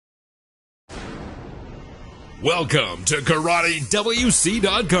Welcome to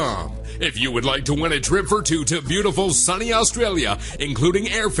KarateWC.com. If you would like to win a trip for two to beautiful sunny Australia, including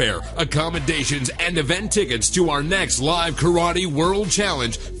airfare, accommodations, and event tickets to our next live Karate World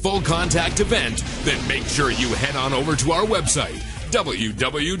Challenge full contact event, then make sure you head on over to our website,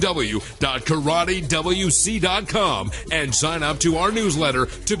 www.KarateWC.com, and sign up to our newsletter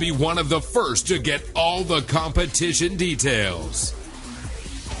to be one of the first to get all the competition details.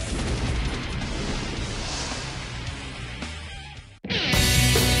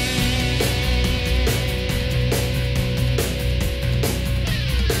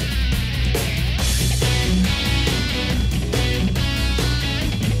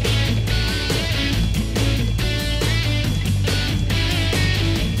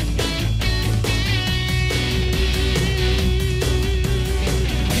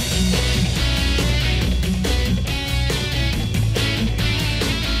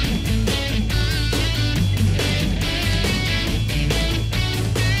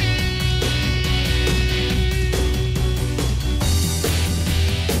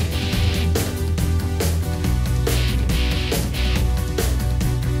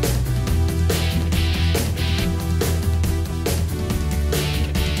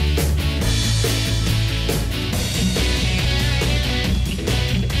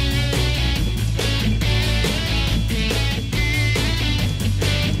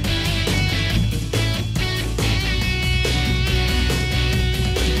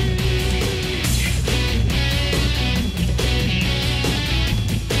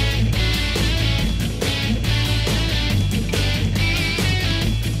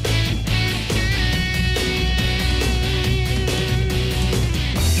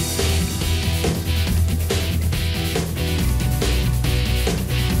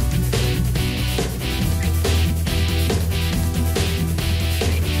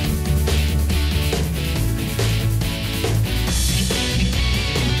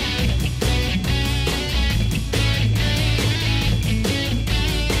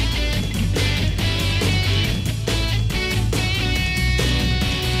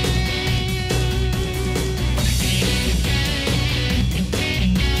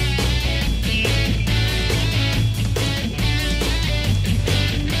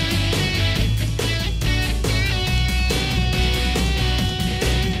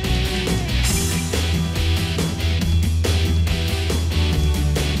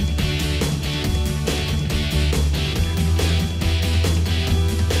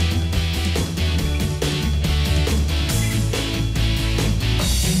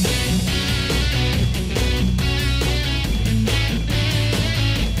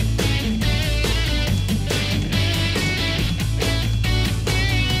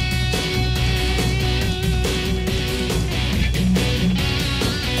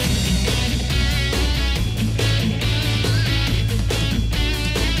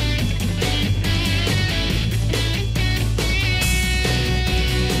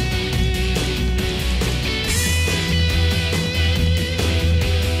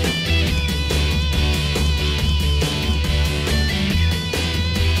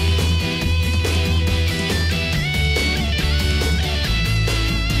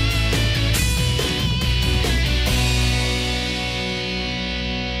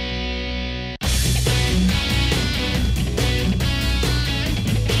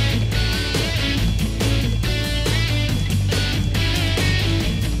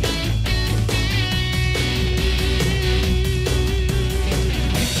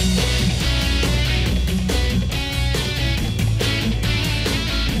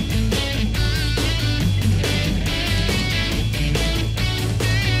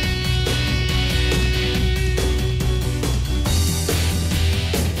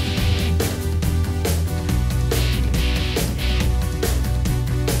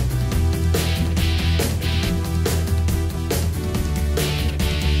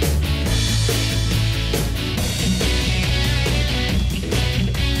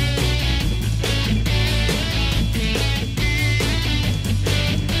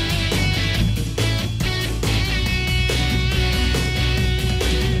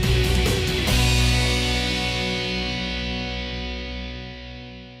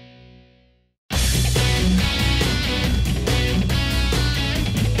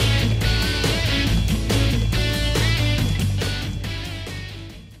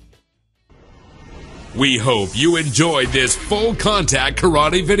 We hope you enjoyed this full contact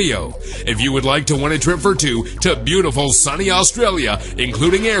karate video. If you would like to win a trip for two to beautiful sunny Australia,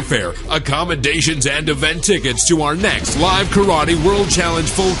 including airfare, accommodations, and event tickets to our next live Karate World Challenge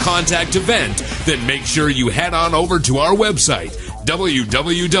full contact event, then make sure you head on over to our website,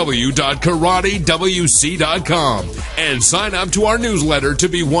 www.karatewc.com, and sign up to our newsletter to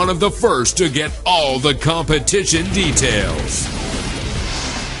be one of the first to get all the competition details.